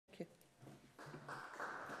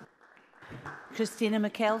Christina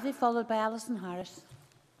McKelvie, followed by Alison Harris.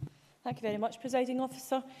 Thank you very much, Presiding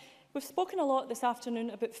Officer. We've spoken a lot this afternoon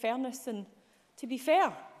about fairness, and to be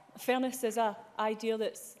fair, fairness is an idea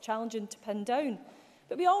that's challenging to pin down.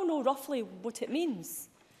 But we all know roughly what it means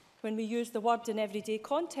when we use the word in everyday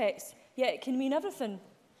context, yet it can mean everything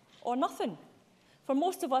or nothing. For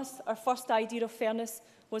most of us, our first idea of fairness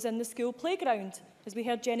was in the school playground, as we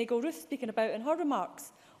heard Jenny Gilruth speaking about in her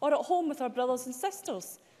remarks, or at home with our brothers and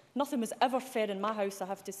sisters. Nothing was ever fair in my house, I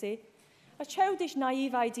have to say. A childish,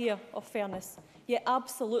 naive idea of fairness, yet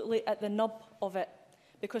absolutely at the nub of it,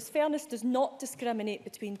 because fairness does not discriminate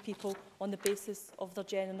between people on the basis of their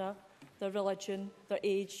gender, their religion, their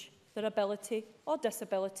age, their ability or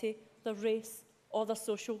disability, their race or their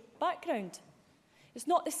social background. It's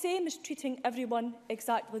not the same as treating everyone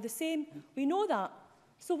exactly the same. We know that.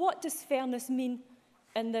 So what does fairness mean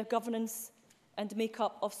in the governance and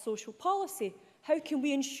make-up of social policy? How can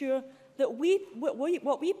we ensure that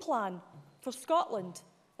what we plan for Scotland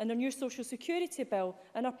and our new social security bill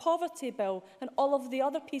and our poverty bill and all of the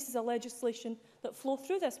other pieces of legislation that flow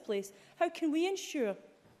through this place, how can we ensure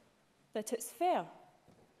that it's fair?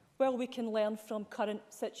 Well, we can learn from current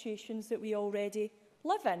situations that we already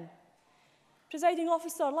live in. Presiding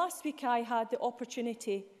Officer, last week I had the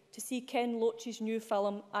opportunity to see Ken Loach's new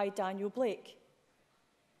film, I, Daniel Blake.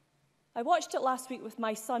 I watched it last week with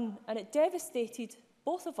my son, and it devastated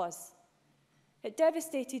both of us. It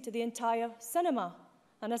devastated the entire cinema,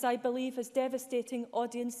 and as I believe is devastating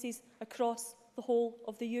audiences across the whole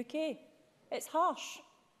of the UK. It's harsh,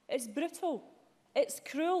 it's brutal, it's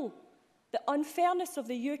cruel. The unfairness of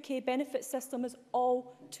the UK benefit system is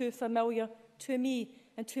all too familiar to me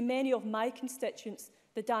and to many of my constituents,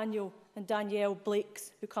 the Daniel and Danielle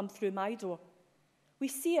Blakes who come through my door. We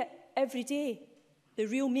see it every day, the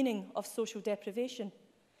real meaning of social deprivation.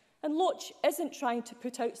 And Loach isn't trying to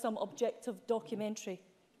put out some objective documentary.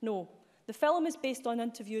 No, the film is based on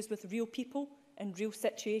interviews with real people in real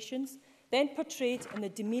situations, then portrayed in the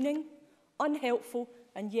demeaning, unhelpful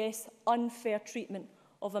and yes, unfair treatment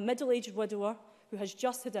of a middle-aged widower who has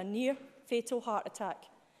just had a near-fatal heart attack.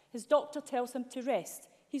 His doctor tells him to rest.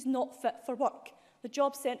 He's not fit for work. The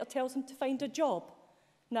job centre tells him to find a job.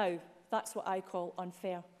 Now, that's what I call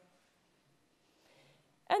unfair.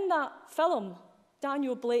 In that film,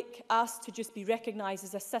 Daniel Blake asked to just be recognised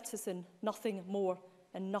as a citizen, nothing more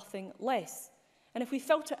and nothing less. And if we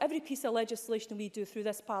filter every piece of legislation we do through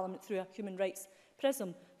this Parliament through a human rights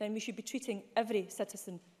prism, then we should be treating every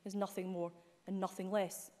citizen as nothing more and nothing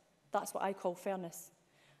less. That's what I call fairness.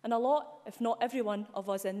 And a lot, if not every one of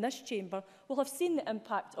us in this chamber, will have seen the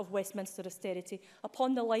impact of Westminster austerity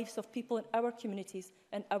upon the lives of people in our communities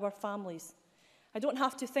and our families. I don't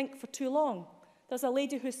have to think for too long. There's a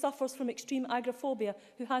lady who suffers from extreme agoraphobia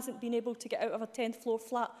who hasn't been able to get out of a 10th floor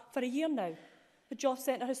flat for a year now. The job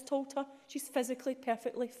centre has told her she's physically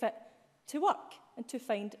perfectly fit to work and to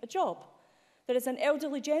find a job. There is an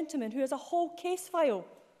elderly gentleman who has a whole case file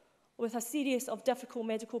with a series of difficult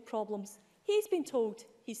medical problems. He's been told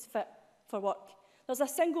he's fit for work. There's a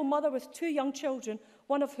single mother with 2 young children,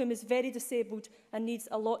 one of whom is very disabled and needs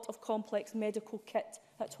a lot of complex medical kit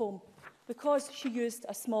at home. Because she used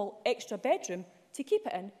a small extra bedroom to keep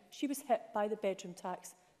it in, she was hit by the bedroom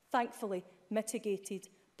tax, thankfully mitigated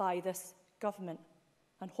by this government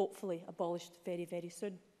and hopefully abolished very, very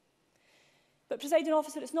soon. But, Presiding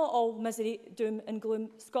Officer, it's not all misery, doom and gloom.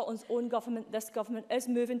 Scotland's own government, this government, is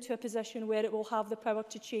moving to a position where it will have the power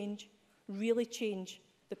to change, really change,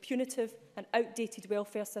 the punitive and outdated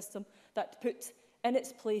welfare system that put in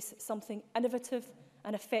its place something innovative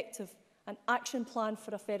and effective, an action plan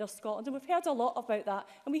for a fairer Scotland. And we've heard a lot about that,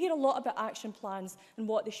 and we hear a lot about action plans and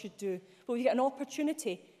what they should do. But we get an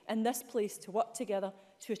opportunity in this place to work together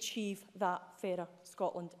to achieve that fairer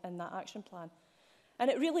Scotland in that action plan. And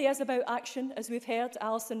it really is about action, as we've heard.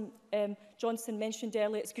 Alison Johnson mentioned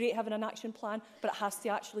earlier, it's great having an action plan, but it has to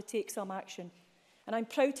actually take some action. And I'm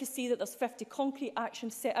proud to see that there's 50 concrete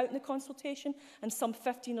actions set out in the consultation and some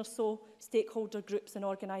 15 or so stakeholder groups and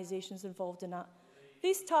organisations involved in that.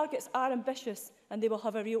 These targets are ambitious and they will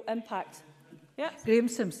have a real impact. Yeah. Graham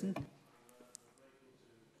Simpson.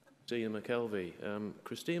 Christina McKelvie.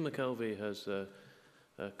 Christina McKelvie has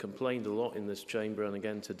complained a lot in this chamber and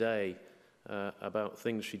again today about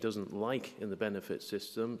things she doesn't like in the benefit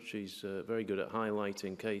system. She's very good at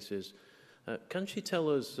highlighting cases. Can she tell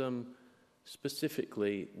us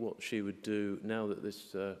specifically what she would do now that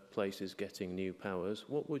this place is getting new powers?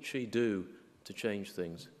 What would she do to change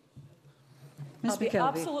things? I'll be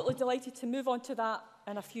absolutely delighted to move on to that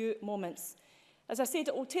in a few moments. As I said,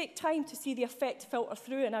 it will take time to see the effect filter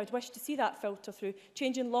through, and I would wish to see that filter through,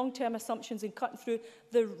 changing long-term assumptions and cutting through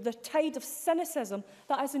the tide of cynicism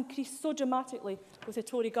that has increased so dramatically with the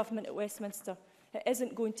Tory government at Westminster. It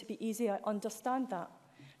isn't going to be easy, I understand that.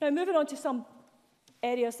 Now, moving on to some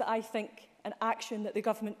areas that I think an action that the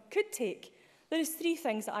government could take. There is 3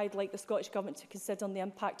 things that I'd like the Scottish Government to consider on the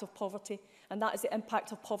impact of poverty, and that is the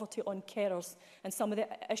impact of poverty on carers and some of the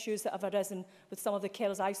issues that have arisen with some of the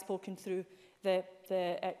carers I've spoken through the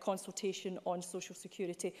consultation on social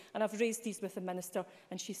security. And I've raised these with the Minister,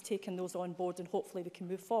 and she's taken those on board, and hopefully we can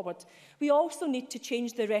move forward. We also need to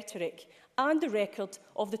change the rhetoric and the record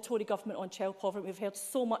of the Tory government on child poverty. We've heard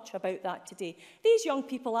so much about that today. These young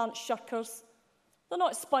people aren't shirkers. They're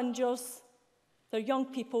not spongers. They're young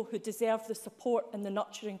people who deserve the support and the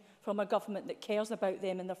nurturing from a government that cares about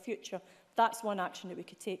them and their future. That's one action that we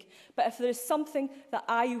could take. But if there is something that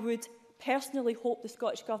I would personally hope the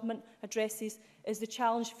Scottish Government addresses, is the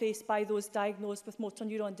challenge faced by those diagnosed with motor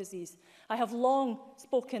neuron disease. I have long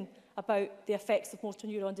spoken about the effects of motor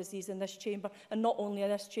neuron disease in this chamber, and not only in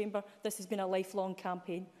this chamber, this has been a lifelong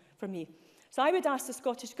campaign for me. So I would ask the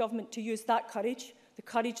Scottish Government to use that courage, the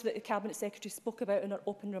courage that the Cabinet Secretary spoke about in her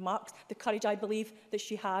open remarks, the courage I believe that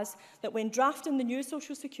she has, that when drafting the new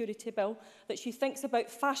Social Security Bill, that she thinks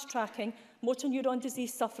about fast-tracking motor neuron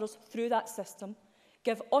disease sufferers through that system,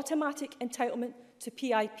 give automatic entitlement to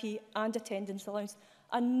PIP and attendance allowance,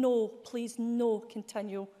 and no, please, no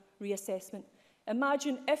continual reassessment.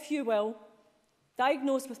 Imagine, if you will,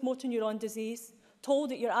 diagnosed with motor neuron disease, told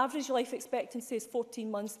that your average life expectancy is 14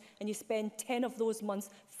 months, and you spend 10 of those months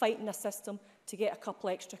fighting a system to get a couple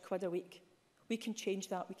extra quid a week. We can change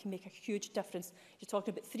that. We can make a huge difference. You're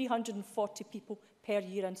talking about 340 people per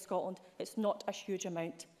year in Scotland. It's not a huge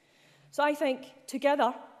amount. So I think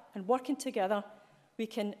together, and working together, we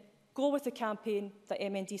can go with the campaign that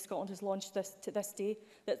MND Scotland has launched to this day,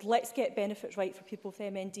 that let's get benefits right for people with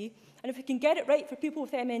MND. And if we can get it right for people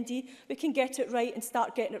with MND, we can get it right and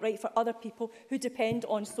start getting it right for other people who depend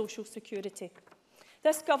on social security.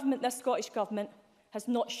 This government, this Scottish Government, has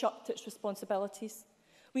not shirked its responsibilities.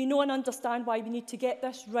 We know and understand why we need to get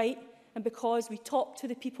this right, and because we talk to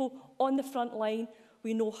the people on the front line,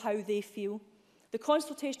 we know how they feel. The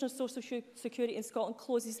consultation on social security in Scotland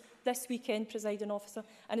closes this weekend, Presiding Officer,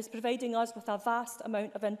 and is providing us with a vast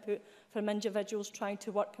amount of input from individuals trying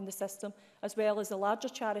to work in the system, as well as the larger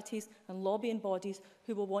charities and lobbying bodies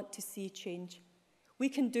who will want to see change. We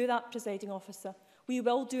can do that, Presiding Officer. We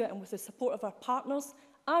will do it, and with the support of our partners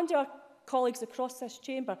and our colleagues across this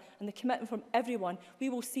chamber and the commitment from everyone, we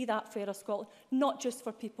will see that fairer Scotland, not just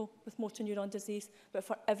for people with motor neuron disease, but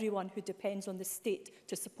for everyone who depends on the state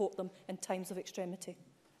to support them in times of extremity.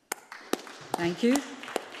 Thank you.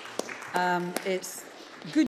 It's good